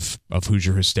experience of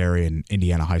Hoosier Hysteria and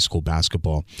Indiana high school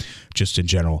basketball just in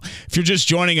general. If you're just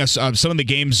joining us, some of the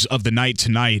games of the night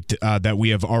tonight that we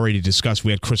have already discussed,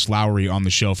 we had Chris Lowry on the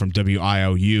show from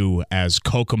WIOU as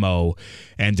Kokomo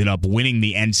ended up winning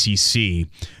the NCC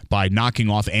by knocking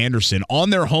off Anderson on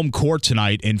their home court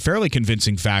tonight in fairly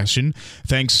convincing fashion,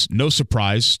 thanks, no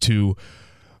surprise, to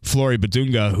Flory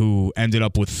Badunga, who ended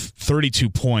up with 32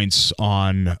 points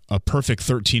on a perfect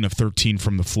 13 of 13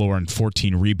 from the floor and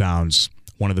 14 rebounds.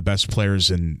 One of the best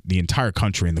players in the entire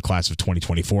country in the class of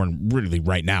 2024, and really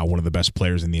right now one of the best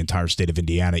players in the entire state of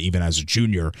Indiana, even as a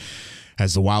junior,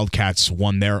 as the Wildcats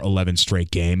won their 11th straight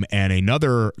game. And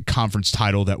another conference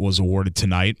title that was awarded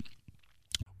tonight.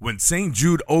 When St.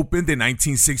 Jude opened in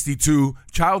 1962,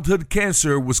 childhood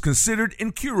cancer was considered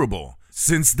incurable.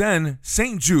 Since then,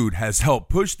 St. Jude has helped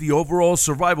push the overall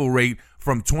survival rate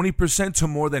from 20% to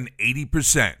more than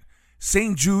 80%.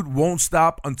 St. Jude won't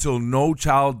stop until no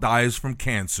child dies from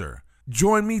cancer.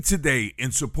 Join me today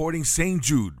in supporting St.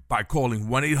 Jude by calling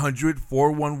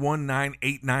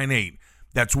 1-800-411-9898.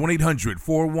 That's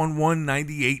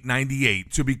 1-800-411-9898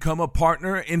 to become a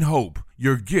partner in hope.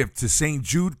 Your gift to St.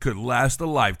 Jude could last a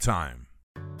lifetime.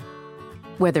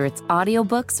 Whether it's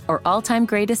audiobooks or all-time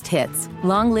greatest hits,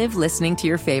 long live listening to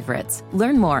your favorites.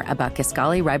 Learn more about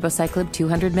Kisqali Ribociclib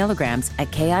 200 milligrams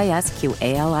at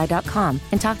KISQALI.com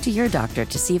and talk to your doctor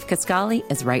to see if Kisqali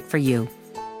is right for you.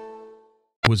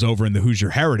 Was over in the Hoosier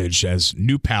Heritage as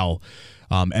New Pal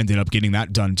ended up getting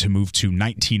that done to move to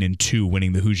 19-2,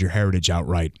 winning the Hoosier Heritage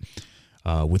outright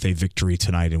with a victory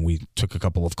tonight. And we took a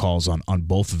couple of calls on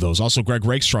both of those. Also, Greg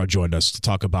Rakestraw joined us to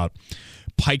talk about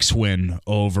Pike's win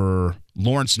over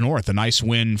Lawrence North, a nice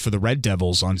win for the Red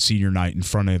Devils on senior night in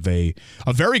front of a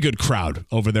very good crowd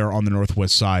over there on the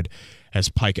northwest side, as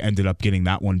Pike ended up getting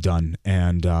that one done.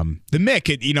 And the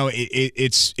Mick,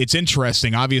 it's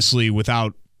interesting, obviously,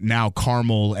 without now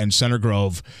Carmel and Center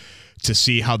Grove, to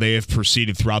see how they have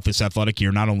proceeded throughout this athletic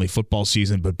year, not only football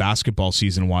season, but basketball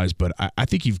season-wise. But I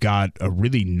think you've got a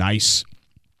really nice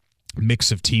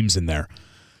mix of teams in there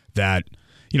that,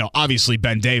 obviously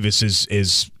Ben Davis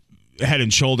is head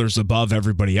and shoulders above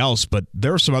everybody else, but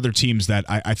there are some other teams that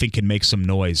I think can make some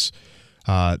noise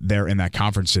there in that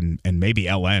conference, and maybe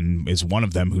LN is one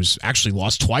of them, who's actually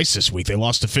lost twice this week. They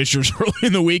lost to Fishers early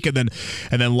in the week and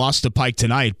then lost to Pike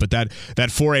tonight. But that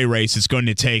 4A race is going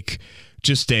to take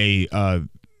just a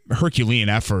Herculean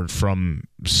effort from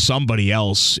somebody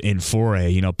else in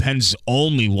 4A. Penn's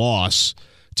only loss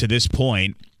to this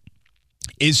point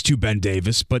is to Ben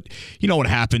Davis, but you know what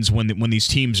happens when these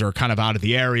teams are kind of out of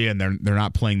the area and they're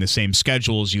not playing the same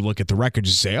schedules. You look at the records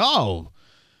and say, "Oh,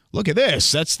 look at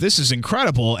this! This is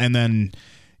incredible," and then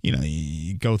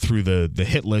you go through the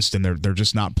hit list and they're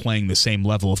just not playing the same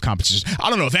level of competition.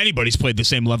 I don't know if anybody's played the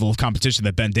same level of competition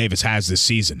that Ben Davis has this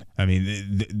season. I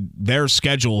mean, their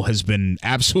schedule has been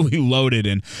absolutely loaded,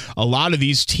 and a lot of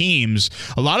these teams,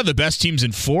 a lot of the best teams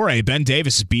in 4A, Ben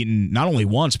Davis has beaten not only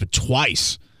once but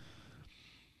twice.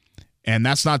 And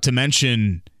that's not to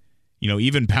mention,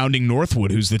 even pounding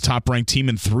Northwood, who's the top-ranked team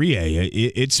in 3A.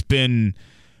 It's been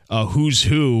a who's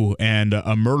who and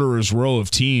a murderer's row of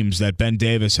teams that Ben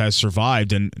Davis has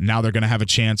survived, and now they're going to have a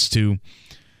chance to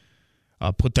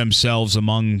put themselves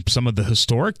among some of the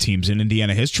historic teams in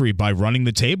Indiana history by running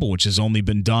the table, which has only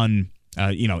been done,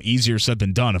 easier said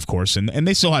than done, of course. And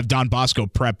they still have Don Bosco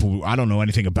Prep, who I don't know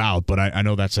anything about, but I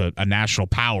know that's a national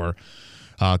power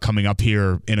coming up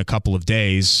here in a couple of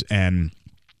days, and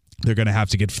they're going to have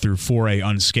to get through 4A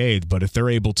unscathed. But if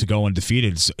they're able to go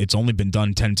undefeated, it's only been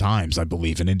done 10 times, I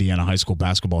believe, in Indiana high school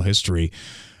basketball history.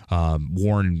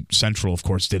 Warren Central, of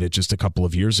course, did it just a couple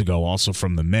of years ago, also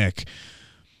from the MIC.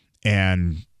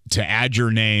 And to add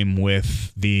your name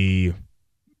with the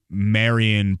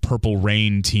Marion Purple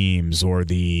Rain teams or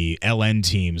the LN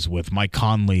teams with Mike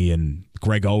Conley and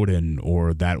Greg Oden,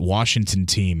 or that Washington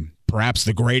team, perhaps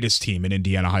the greatest team in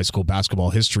Indiana high school basketball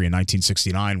history in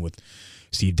 1969 with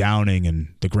Steve Downing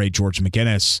and the great George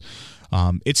McGinnis.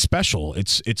 It's special.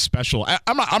 It's special.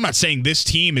 I'm not saying this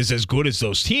team is as good as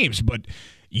those teams, but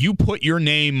you put your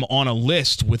name on a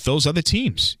list with those other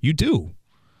teams. You do.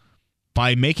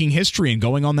 By making history and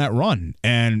going on that run.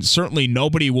 And certainly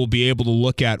nobody will be able to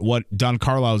look at what Don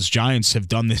Carlisle's Giants have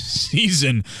done this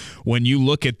season when you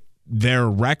look at their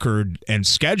record and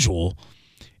schedule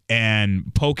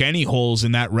and poke any holes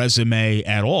in that resume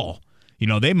at all. You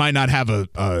know, they might not have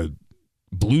a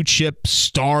blue chip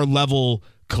star level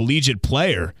collegiate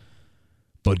player,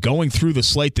 but going through the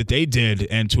slate that they did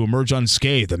and to emerge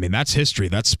unscathed, I mean, that's history.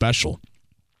 That's special.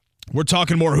 We're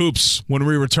talking more hoops when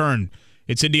we return.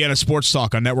 It's Indiana Sports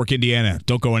Talk on Network Indiana.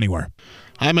 Don't go anywhere.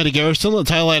 I'm Eddie Garrison. Let's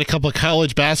highlight a couple of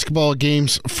college basketball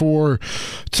games for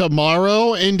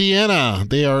tomorrow. Indiana,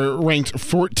 they are ranked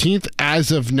 14th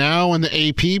as of now in the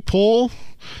AP poll.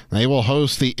 They will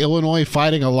host the Illinois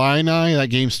Fighting Illini. That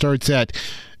game starts at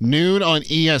noon on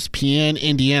ESPN.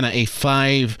 Indiana, a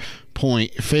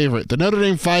 5-point favorite. The Notre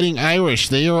Dame Fighting Irish,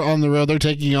 they are on the road. They're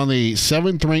taking on the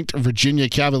 7th-ranked Virginia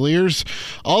Cavaliers.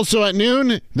 Also at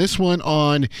noon, this one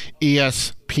on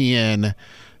ESPN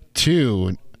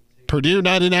 2. Purdue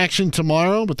not in action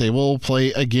tomorrow, but they will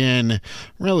play again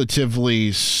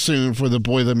relatively soon for the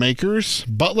Boilermakers.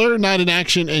 Butler not in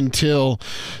action until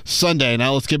Sunday.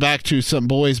 Now let's get back to some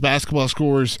boys basketball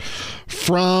scores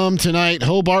from tonight.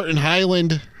 Hobart and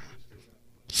Highland,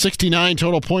 69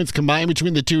 total points combined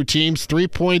between the two teams. 3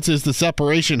 points is the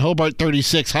separation. Hobart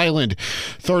 36, Highland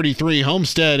 33.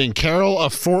 Homestead and Carroll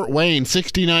of Fort Wayne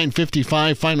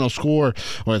 69-55 final score,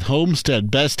 with Homestead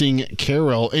besting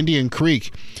Carroll. Indian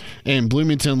Creek and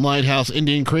Bloomington Lighthouse.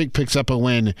 Indian Creek picks up a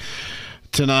win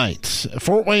tonight.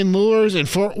 Fort Wayne Lures and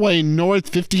Fort Wayne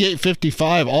North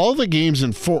 58-55. All the games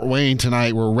in Fort Wayne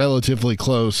tonight were relatively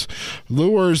close.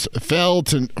 Lures fell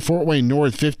to Fort Wayne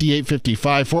North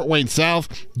 58-55. Fort Wayne South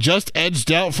just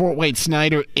edged out Fort Wayne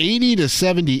Snyder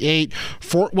 80-78.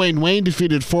 Fort Wayne Wayne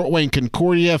defeated Fort Wayne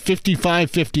Concordia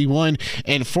 55-51,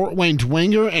 and Fort Wayne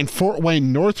Dwenger and Fort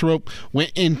Wayne Northrop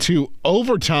went into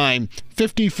overtime.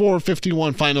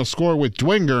 54-51 final score, with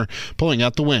Dwenger pulling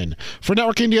out the win. For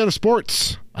Network Indiana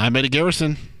Sports, I'm Eddie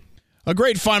Garrison. A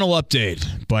great final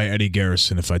update by Eddie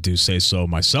Garrison, if I do say so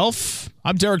myself.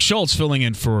 I'm Derek Schultz, filling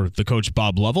in for the coach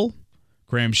Bob Lovell.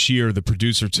 Graham Shear, the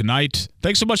producer tonight.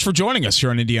 Thanks so much for joining us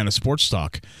here on Indiana Sports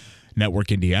Talk,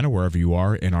 Network Indiana, wherever you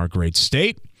are in our great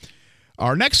state.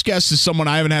 Our next guest is someone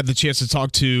I haven't had the chance to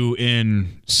talk to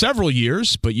in several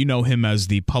years, but you know him as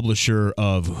the publisher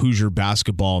of Hoosier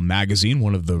Basketball Magazine,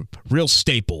 one of the real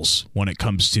staples when it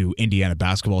comes to Indiana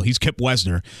basketball. He's Kip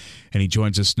Wesner, and he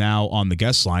joins us now on the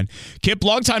guest line. Kip,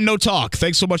 long time no talk.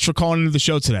 Thanks so much for calling into the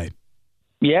show today.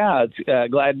 Yeah,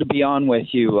 glad to be on with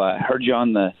you. I heard you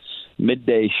on the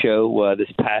midday show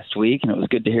this past week, and it was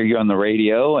good to hear you on the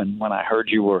radio. And when I heard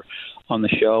you were on the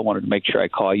show, I wanted to make sure I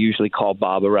call. I usually call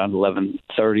Bob around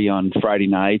 11:30 on Friday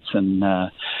nights and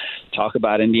talk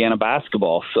about Indiana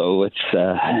basketball. So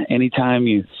it's anytime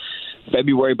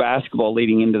February basketball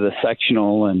leading into the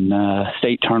sectional and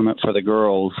state tournament for the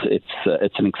girls,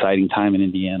 it's an exciting time in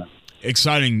Indiana.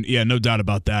 Exciting, yeah, no doubt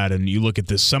about that. And you look at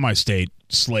this semi-state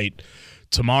slate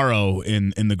tomorrow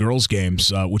in the girls'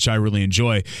 games, which I really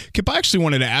enjoy. Kip, I actually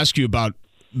wanted to ask you about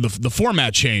the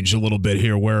format change a little bit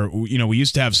here, where we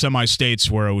used to have semi-states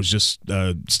where it was just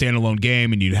a standalone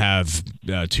game and you'd have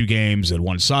 2 games at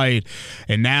one site,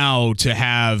 and now to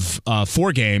have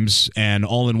 4 games and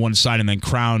all in one site and then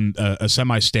crown a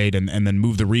semi-state and then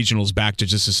move the regionals back to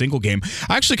just a single game.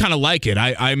 I actually kind of like it.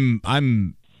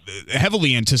 I'm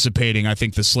heavily anticipating, I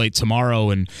think, the slate tomorrow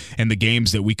and the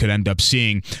games that we could end up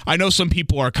seeing. I know some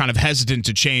people are kind of hesitant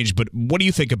to change, but what do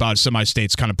you think about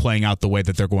semi-states kind of playing out the way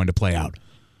that they're going to play out?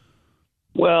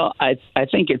 Well, I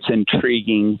think it's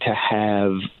intriguing to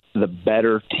have the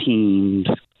better teams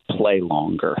play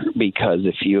longer, because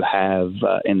if you have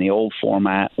in the old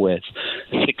format with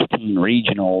 16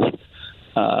 regionals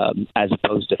as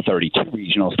opposed to 32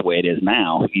 regionals the way it is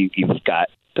now, you've got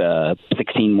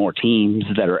 16 more teams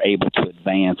that are able to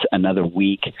advance another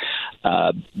week,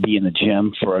 be in the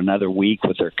gym for another week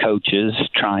with their coaches,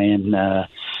 try and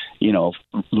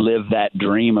live that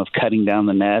dream of cutting down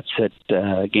the nets at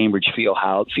Gainbridge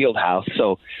Fieldhouse.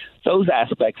 So those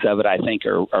aspects of it, I think,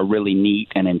 are really neat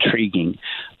and intriguing.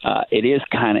 It is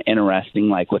kind of interesting,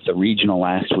 like with the regional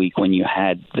last week, when you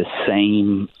had the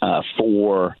same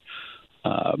 4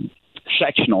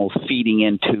 sectionals feeding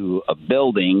into a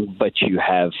building, but you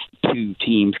have 2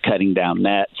 teams cutting down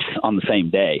nets on the same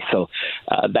day. So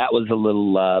that was a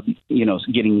little,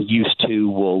 getting used to.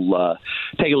 Will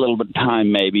take a little bit of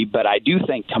time maybe, but I do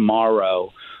think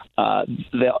tomorrow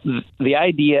the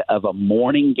idea of a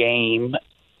morning game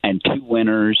and 2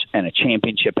 winners and a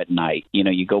championship at night. You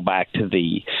know, you go back to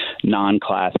the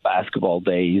non-class basketball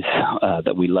days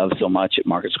that we love so much at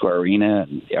Market Square Arena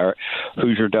and our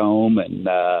Hoosier Dome, and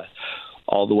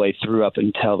all the way through up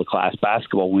until the class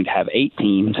basketball, we'd have 8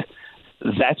 teams.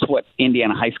 That's what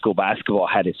Indiana high school basketball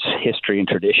had its history and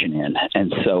tradition in.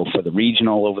 And so for the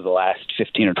regional over the last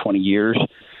 15 or 20 years,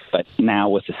 but now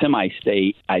with the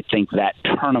semi-state, I think that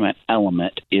tournament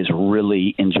element is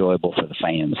really enjoyable for the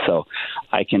fans. So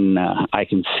I can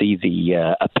see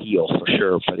the appeal for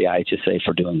sure for the IHSA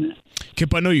for doing that.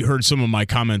 Kip, I know you heard some of my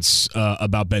comments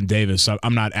about Ben Davis.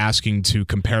 I'm not asking to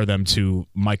compare them to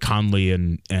Mike Conley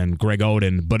and Greg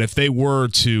Oden, but if they were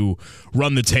to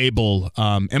run the table,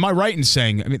 am I right in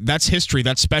saying, I mean, that's history,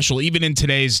 that's special, even in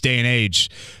today's day and age,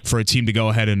 for a team to go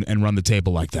ahead and run the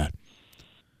table like that?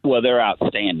 Well, they're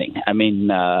outstanding. I mean,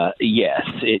 yes,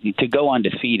 to go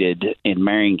undefeated in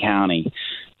Marion County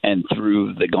and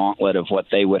through the gauntlet of what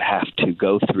they would have to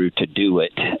go through to do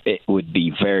it, it would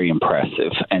be very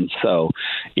impressive. And so,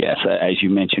 yes, as you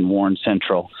mentioned, Warren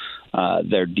Central,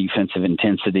 their defensive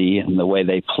intensity and the way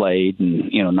they played,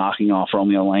 and knocking off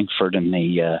Romeo Langford in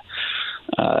the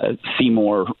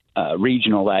Seymour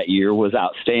regional that year was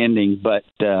outstanding. But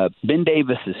Ben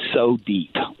Davis is so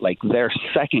deep. Like, their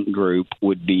second group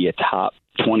would be a top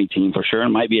 20 team for sure,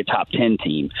 and might be a top 10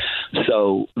 team.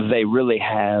 So they really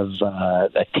have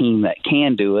a team that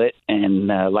can do it. And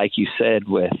like you said,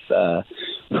 with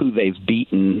who they've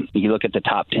beaten, you look at the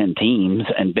top 10 teams,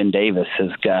 and Ben Davis has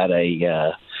got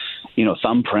a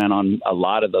thumbprint on a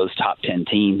lot of those top 10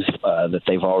 teams that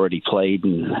they've already played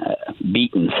and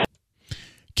beaten.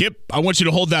 Kip, I want you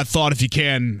to hold that thought if you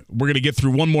can. We're going to get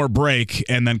through one more break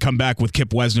and then come back with Kip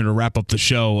Wesner to wrap up the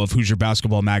show of Hoosier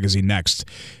Basketball Magazine next.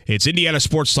 It's Indiana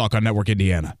Sports Talk on Network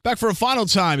Indiana. Back for a final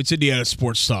time. It's Indiana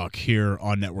Sports Talk here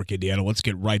on Network Indiana. Let's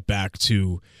get right back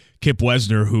to Kip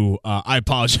Wesner, who, I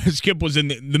apologize, Kip was in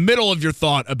the middle of your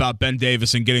thought about Ben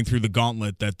Davis and getting through the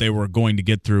gauntlet that they were going to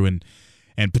get through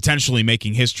and potentially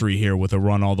making history here with a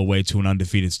run all the way to an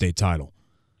undefeated state title.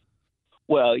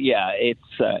 Well, yeah,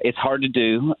 it's hard to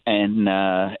do,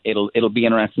 and it'll be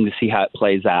interesting to see how it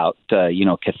plays out.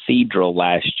 Cathedral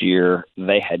last year,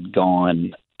 they had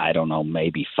gone, I don't know,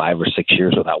 maybe 5 or 6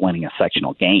 years without winning a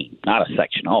sectional game. Not a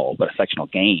sectional, but a sectional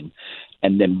game.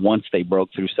 And then once they broke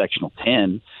through sectional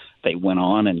 10, they went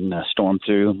on and stormed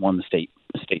through and won the state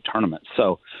tournament.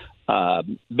 So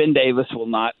Ben Davis will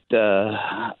not,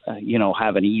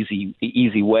 have an easy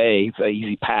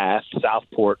path.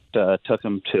 Southport took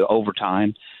him to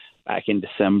overtime back in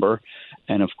December,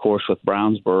 and of course with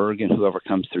Brownsburg and whoever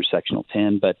comes through sectional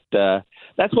 10. But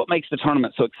that's what makes the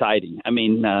tournament so exciting. I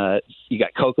mean, you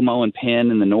got Kokomo and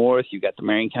Penn in the north. You got the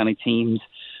Marion County teams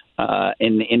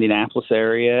in the Indianapolis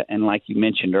area, and like you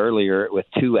mentioned earlier with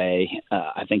 2A,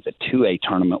 I think the 2A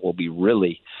tournament will be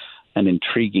really an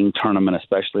intriguing tournament,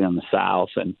 especially on the south.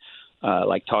 And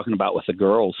like talking about with the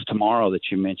girls tomorrow that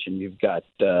you mentioned, you've got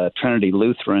Trinity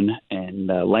Lutheran and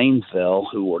Lanesville,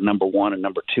 who were number 1 and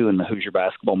number 2 in the Hoosier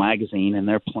Basketball Magazine, and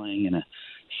they're playing in a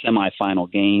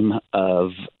semifinal game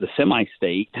of the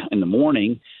semi-state in the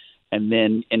morning. And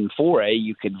then in 4A,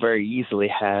 you could very easily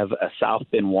have a South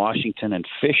Bend, Washington, and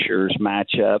Fishers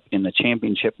matchup in the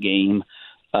championship game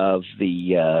of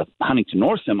the Huntington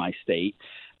North semi-state.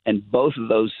 And both of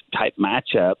those type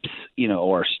matchups,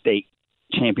 are state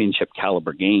championship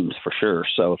caliber games for sure.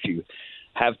 So if you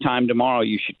have time tomorrow,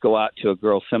 you should go out to a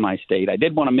girls semi-state. I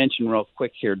did want to mention real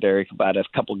quick here, Derek, about a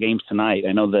couple games tonight.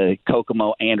 I know the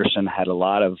Kokomo Anderson had a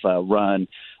lot of run.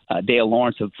 Dale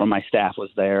Lawrence from my staff was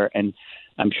there, and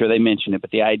I'm sure they mentioned it, but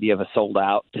the idea of a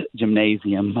sold-out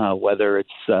gymnasium, whether it's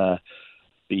the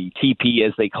TP,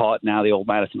 as they call it now, the old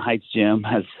Madison Heights gym,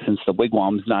 since the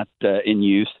Wigwam's not in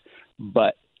use,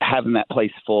 but having that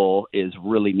place full is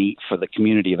really neat for the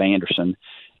community of Anderson.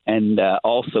 And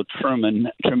also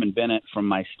Truman Bennett from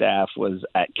my staff was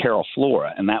at Carroll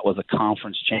Flora, and that was a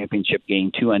conference championship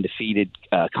game. 2 undefeated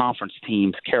conference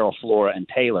teams, Carroll Flora and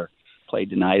Taylor,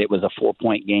 played tonight. It was a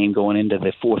 4-point game going into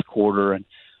the fourth quarter, and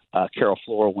Carroll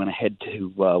Flora went ahead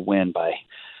to win by,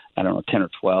 10 or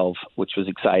 12, which was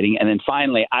exciting. And then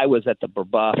finally, I was at the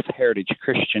Brebeuf Heritage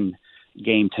Christian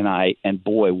game tonight, and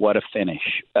boy, what a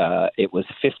finish. It was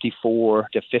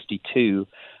 54-52.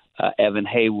 Evan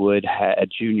Haywood, a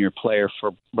junior player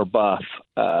for Brebeuf,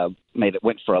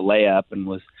 went for a layup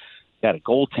and got a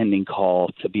goaltending call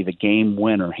to be the game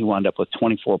winner. He wound up with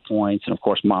 24 points, and of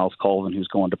course Miles Colvin, who's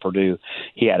going to Purdue,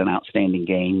 he had an outstanding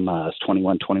game. It was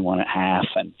 21-21 at half,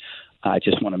 and I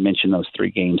just want to mention those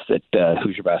 3 games that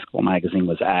Hoosier Basketball Magazine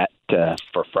was at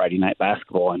for Friday night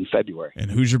basketball in February.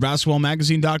 And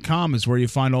HoosierBasketballMagazine.com is where you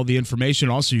find all the information.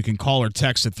 Also, you can call or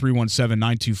text at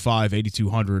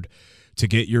 317-925-8200 to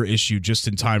get your issue just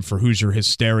in time for Hoosier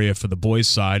hysteria for the boys'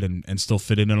 side and still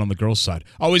fit in on the girls' side.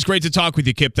 Always great to talk with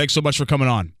you, Kip. Thanks so much for coming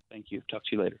on. Thank you. Talk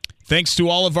to you later. Thanks to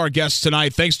all of our guests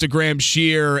tonight. Thanks to Graham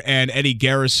Shear and Eddie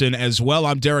Garrison as well.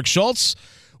 I'm Derek Schultz.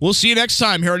 We'll see you next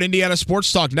time here on Indiana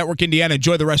Sports Talk Network Indiana.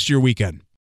 Enjoy the rest of your weekend.